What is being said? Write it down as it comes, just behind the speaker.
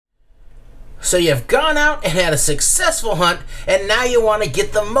So you've gone out and had a successful hunt, and now you want to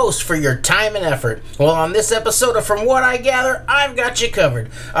get the most for your time and effort. Well, on this episode of From What I Gather, I've got you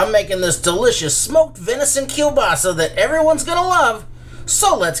covered. I'm making this delicious smoked venison kielbasa that everyone's gonna love.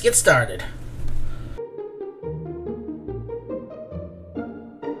 So let's get started.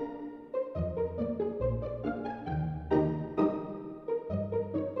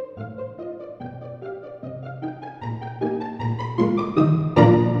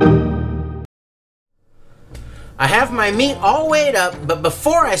 I have my meat all weighed up, but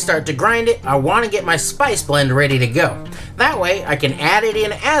before I start to grind it, I want to get my spice blend ready to go. That way, I can add it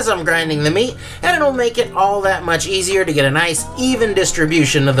in as I'm grinding the meat, and it'll make it all that much easier to get a nice, even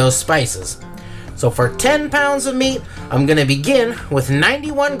distribution of those spices. So for 10 pounds of meat, I'm going to begin with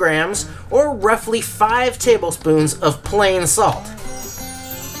 91 grams, or roughly 5 tablespoons of plain salt.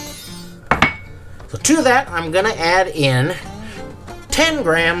 So to that, I'm going to add in 10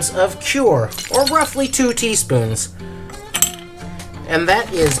 grams of cure, or roughly 2 teaspoons. And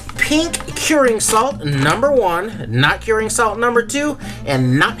that is pink curing salt number 1, not curing salt number 2,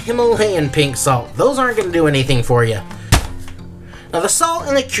 and not Himalayan pink salt. Those aren't going to do anything for you. Now the salt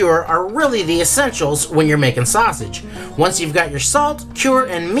and the cure are really the essentials when you're making sausage. Once you've got your salt, cure,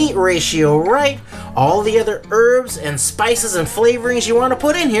 and meat ratio right, all the other herbs and spices and flavorings you want to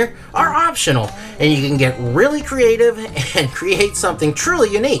put in here are optional, and you can get really creative and create something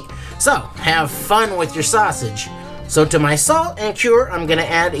truly unique. So have fun with your sausage. So to my salt and cure, I'm going to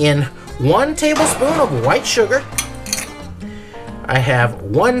add in 1 tablespoon of white sugar. I have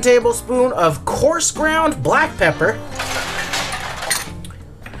 1 tablespoon of coarse ground black pepper.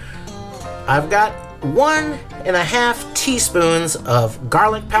 I've got 1.5 teaspoons of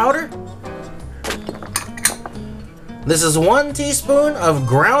garlic powder. This is 1 teaspoon of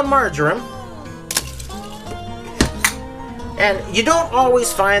ground marjoram. And you don't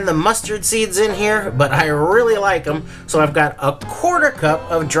always find the mustard seeds in here, but I really like them, so I've got a 1/4 cup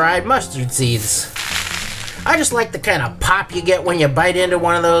of dried mustard seeds. I just like the kind of pop you get when you bite into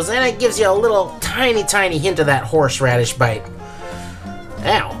one of those, and it gives you a little tiny hint of that horseradish bite.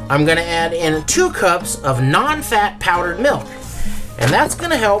 Now, I'm going to add in 2 cups of non-fat powdered milk. And that's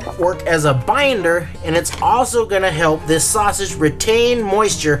going to help work as a binder, and it's also going to help this sausage retain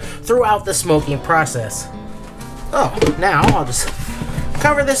moisture throughout the smoking process. Oh, now I'll just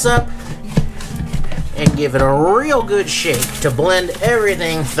cover this up and give it a real good shake to blend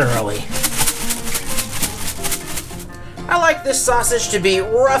everything thoroughly. I like this sausage to be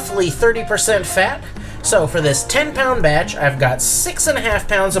roughly 30% fat. So for this 10-pound batch, I've got 6.5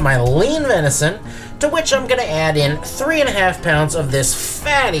 pounds of my lean venison, to which I'm going to add in 3.5 pounds of this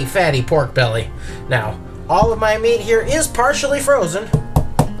fatty pork belly. Now, all of my meat here is partially frozen,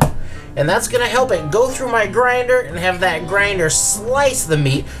 and that's going to help it go through my grinder and have that grinder slice the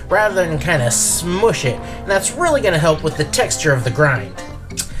meat rather than kind of smush it. And that's really going to help with the texture of the grind.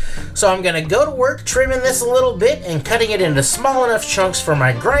 So I'm going to go to work trimming this a little bit and cutting it into small enough chunks for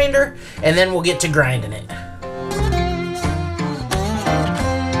my grinder, and then we'll get to grinding it.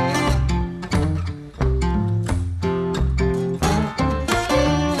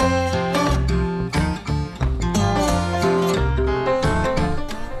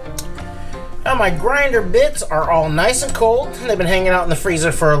 Now my grinder bits are all nice and cold. They've been hanging out in the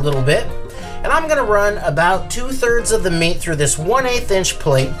freezer for a little bit. And I'm going to run about 2/3 of the meat through this 1/8 inch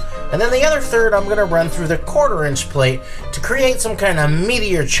plate, and then the other third I'm going to run through the 1/4 inch plate to create some kind of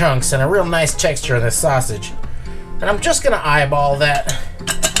meatier chunks and a real nice texture in this sausage. And I'm just going to eyeball that.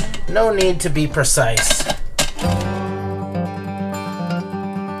 No need to be precise.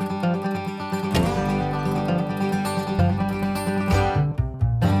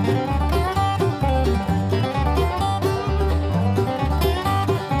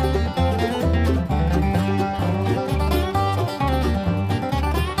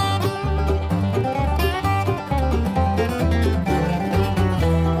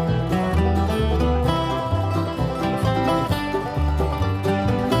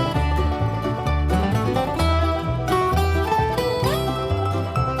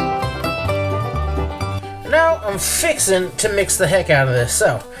 Now I'm fixing to mix the heck out of this.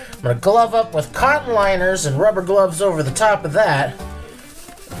 So I'm going to glove up with cotton liners and rubber gloves over the top of that,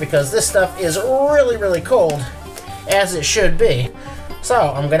 because this stuff is really cold, as it should be. So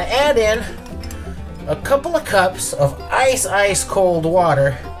I'm going to add in a couple of cups of ice cold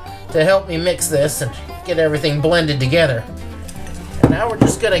water to help me mix this and get everything blended together. And now we're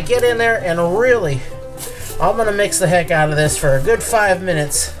just going to get in there and really, I'm going to mix the heck out of this for a good 5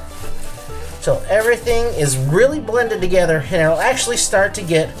 minutes till everything is really blended together, and it'll actually start to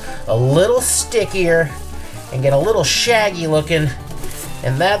get a little stickier and get a little shaggy looking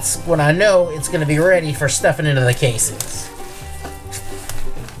And that's when I know it's going to be ready for stuffing into the casings.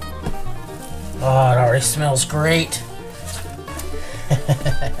 Oh, it already smells great.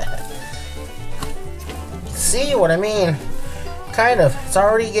 See what I mean? Kind of. It's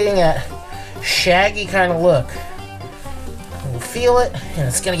already getting that shaggy kind of look. You feel it, and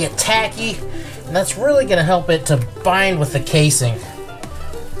it's going to get tacky, and that's really going to help it to bind with the casing.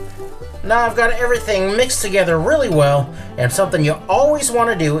 Now I've got everything mixed together really well, and something you always want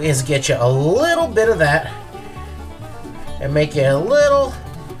to do is get you a little bit of that and make you a little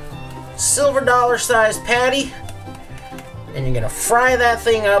silver dollar sized patty, and you're going to fry that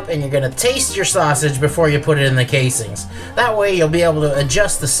thing up, and you're going to taste your sausage before you put it in the casings. That way you'll be able to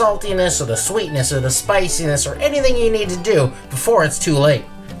adjust the saltiness or the sweetness or the spiciness or anything you need to do before it's too late.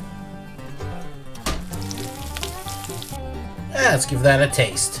 Let's give that a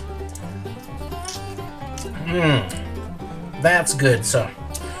taste. That's good. So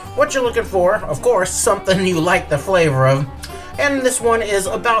what you're looking for, of course, something you like the flavor of, and this one is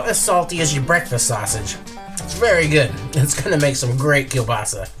about as salty as your breakfast sausage. It's very good. It's gonna make some great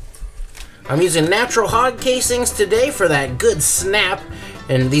kielbasa. I'm using natural hog casings today for that good snap,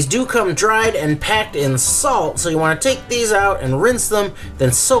 and these do come dried and packed in salt, so you want to take these out and rinse them,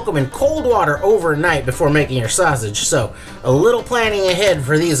 then soak them in cold water overnight before making your sausage. So a little planning ahead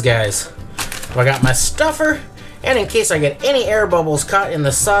for these guys. I got my stuffer, and in case I get any air bubbles caught in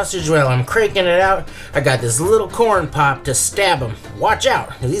the sausage while I'm cranking it out, I got this little corn pop to stab him. Watch out,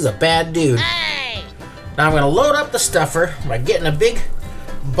 because he's a bad dude. Hey! Now I'm going to load up the stuffer by getting a big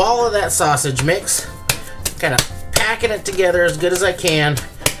ball of that sausage mix, kind of packing it together as good as I can.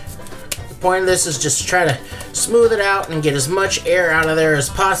 The point of this is just to try to smooth it out and get as much air out of there as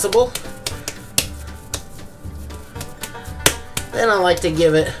possible. Then I like to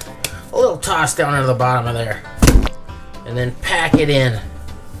give it a little toss down into the bottom of there, and then pack it in.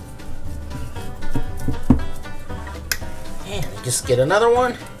 And just get another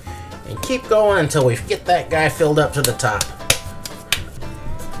one and keep going until we get that guy filled up to the top.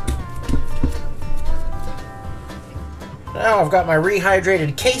 Now I've got my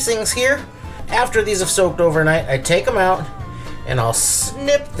rehydrated casings here. After these have soaked overnight, I take them out and I'll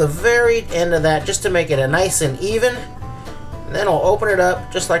snip the very end of that just to make it a nice and even. And then I'll open it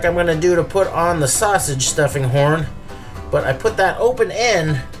up just like I'm going to do to put on the sausage stuffing horn. But I put that open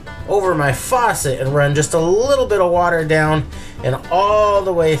end over my faucet and run just a little bit of water down and all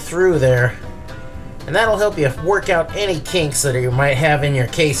the way through there. And that'll help you work out any kinks that you might have in your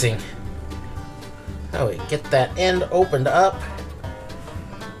casing. Now we get that end opened up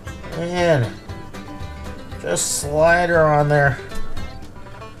and just slide her on there.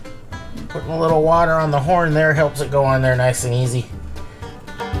 Putting a little water on the horn there helps it go on there nice and easy.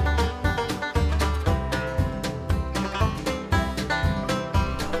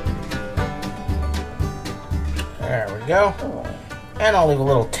 There we go. And I'll leave a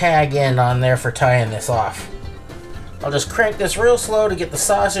little tag end on there for tying this off. I'll just crank this real slow to get the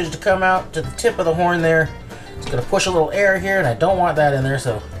sausage to come out to the tip of the horn there. It's going to push a little air here, and I don't want that in there,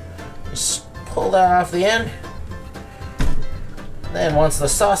 so just pull that off the end. Then once the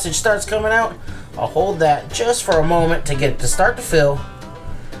sausage starts coming out, I'll hold that just for a moment to get it to start to fill.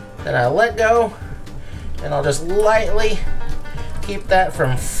 Then I let go, and I'll just lightly keep that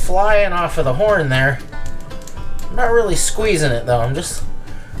from flying off of the horn there. I'm not really squeezing it though, I'm just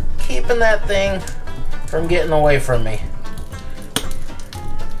keeping that thing from getting away from me.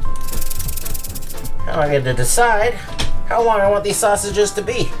 Now I get to decide how long I want these sausages to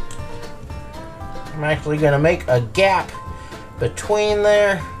be. I'm actually going to make a gap between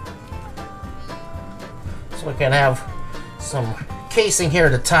there so we can have some casing here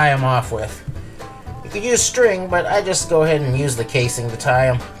to tie them off with. You could use string, but I just go ahead and use the casing to tie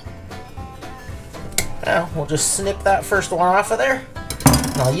them. Now we'll just snip that first one off of there,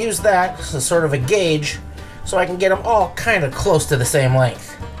 and I'll use that as sort of a gauge so I can get them all kind of close to the same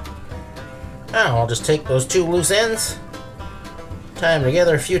length. Now I'll just take those two loose ends, tie them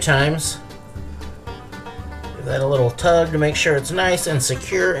together a few times, give that a little tug to make sure it's nice and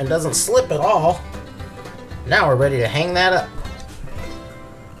secure and doesn't slip at all. Now we're ready to hang that up.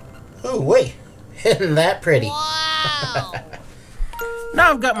 Ooh, wait, isn't that pretty? Wow.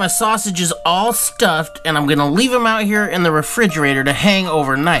 Now I've got my sausages all stuffed, and I'm going to leave them out here in the refrigerator to hang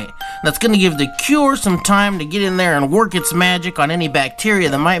overnight. That's going to give the cure some time to get in there and work its magic on any bacteria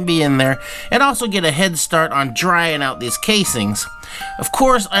that might be in there, and also get a head start on drying out these casings. Of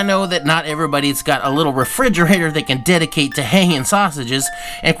course, I know that not everybody's got a little refrigerator they can dedicate to hanging sausages,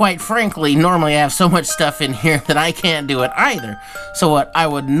 and quite frankly, normally I have so much stuff in here that I can't do it either. So what I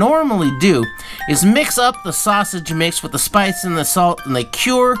would normally do is mix up the sausage mix with the spice and the salt and the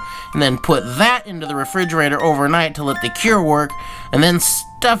cure, and then put that into the refrigerator overnight to let the cure work, and then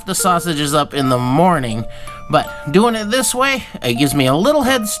stuff the sausages up in the morning. But doing it this way, it gives me a little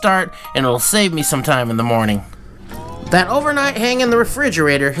head start, and it'll save me some time in the morning. That overnight hang in the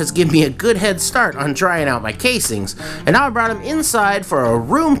refrigerator has given me a good head start on drying out my casings, and now I brought them inside for a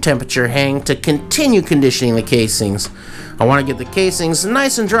room temperature hang to continue conditioning the casings. I want to get the casings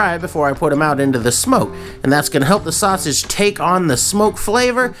nice and dry before I put them out into the smoke, and that's going to help the sausage take on the smoke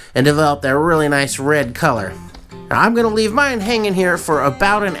flavor and develop that really nice red color. Now, I'm going to leave mine hanging here for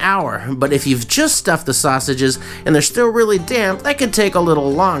about an hour, but if you've just stuffed the sausages and they're still really damp, that could take a little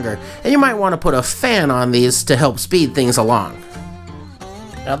longer, and you might want to put a fan on these to help speed things along.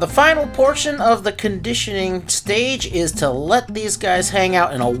 Now, the final portion of the conditioning stage is to let these guys hang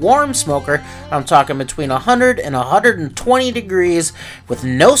out in a warm smoker. I'm talking between 100 and 120 degrees with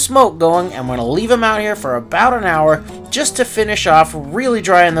no smoke going. I'm going to leave them out here for about an hour just to finish off really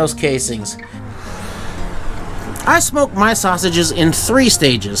drying those casings. I smoke my sausages in 3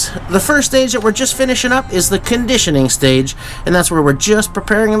 stages. The first stage that we're just finishing up is the conditioning stage, and that's where we're just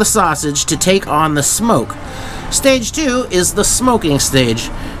preparing the sausage to take on the smoke. Stage 2 is the smoking stage.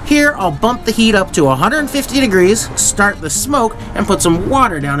 Here, I'll bump the heat up to 150 degrees, start the smoke, and put some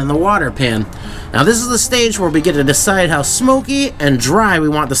water down in the water pan. Now, this is the stage where we get to decide how smoky and dry we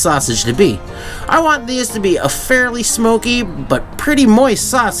want the sausage to be. I want these to be a fairly smoky but pretty moist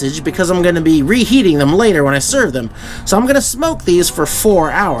sausage because I'm going to be reheating them later when I serve them. So I'm going to smoke these for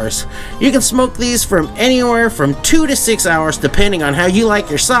 4 hours. You can smoke these from anywhere from 2 to 6 hours depending on how you like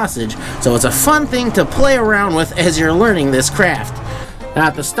your sausage. So it's a fun thing to play around with as you're learning this craft. Now,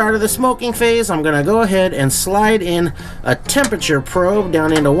 at the start of the smoking phase, I'm going to go ahead and slide in a temperature probe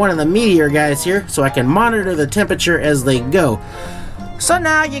down into one of the meteor guys here so I can monitor the temperature as they go. So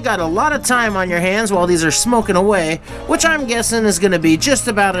now you got a lot of time on your hands while these are smoking away, which I'm guessing is going to be just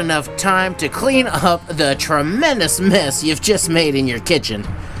about enough time to clean up the tremendous mess you've just made in your kitchen.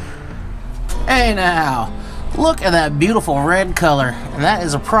 Hey now, look at that beautiful red color, and that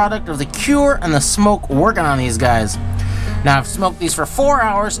is a product of the cure and the smoke working on these guys. Now, I've smoked these for 4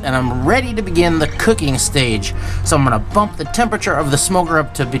 hours and I'm ready to begin the cooking stage. So I'm going to bump the temperature of the smoker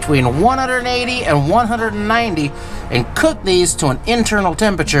up to between 180 and 190 and cook these to an internal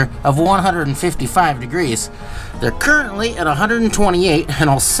temperature of 155 degrees. They're currently at 128,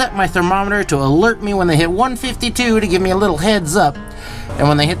 and I'll set my thermometer to alert me when they hit 152 to give me a little heads up. And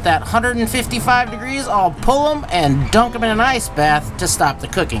when they hit that 155 degrees, I'll pull them and dunk them in an ice bath to stop the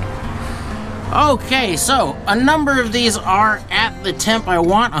cooking. Okay, so a number of these are at the temp I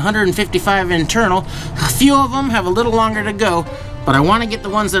want, 155 internal. A few of them have a little longer to go, but I want to get the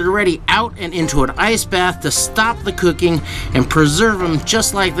ones that are ready out and into an ice bath to stop the cooking and preserve them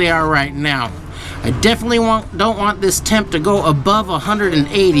just like they are right now. I definitely don't want this temp to go above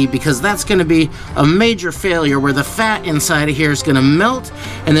 180 because that's going to be a major failure where the fat inside of here is going to melt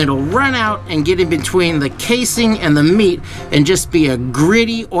and it'll run out and get in between the casing and the meat and just be a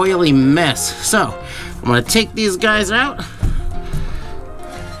gritty, oily mess. So I'm going to take these guys out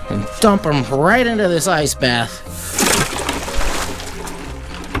and dump them right into this ice bath.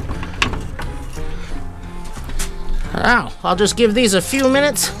 Now, I'll just give these a few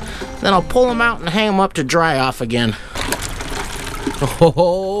minutes, then I'll pull them out and hang them up to dry off again.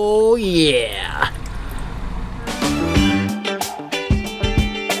 Oh, yeah.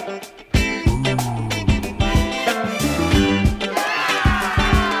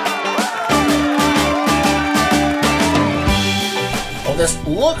 Well, this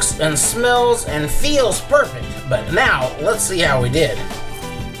looks and smells and feels perfect, but now let's see how we did.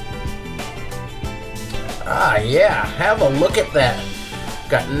 Ah, yeah, have a look at that.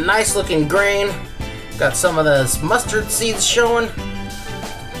 Got nice looking grain. Got some of the mustard seeds showing.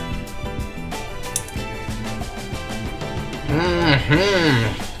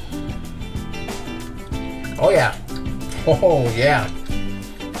 Oh yeah. Oh yeah.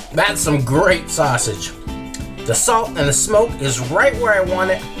 That's some great sausage. The salt and the smoke is right where I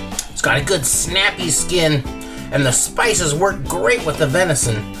want it. It's got a good snappy skin, and the spices work great with the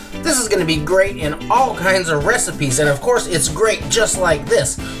venison. This is going to be great in all kinds of recipes, and of course it's great just like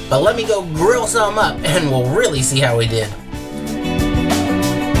this. But let me go grill some up and we'll really see how we did.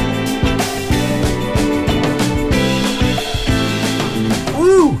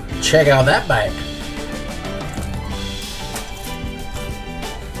 Woo! Check out that bite.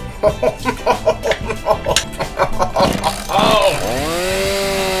 Oh,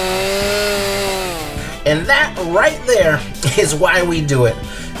 And that right there is why we do it.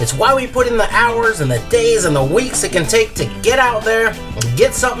 It's why we put in the hours and the days and the weeks it can take to get out there and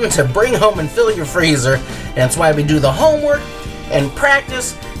get something to bring home and fill your freezer. And it's why we do the homework and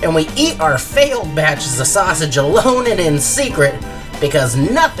practice, and we eat our failed batches of sausage alone and in secret, because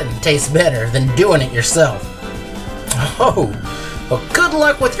nothing tastes better than doing it yourself. Oh, well, good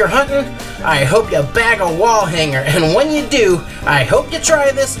luck with your hunting. I hope you bag a wall hanger, and when you do, I hope you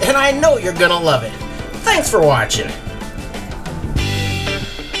try this, and I know you're gonna love it. Thanks for watching.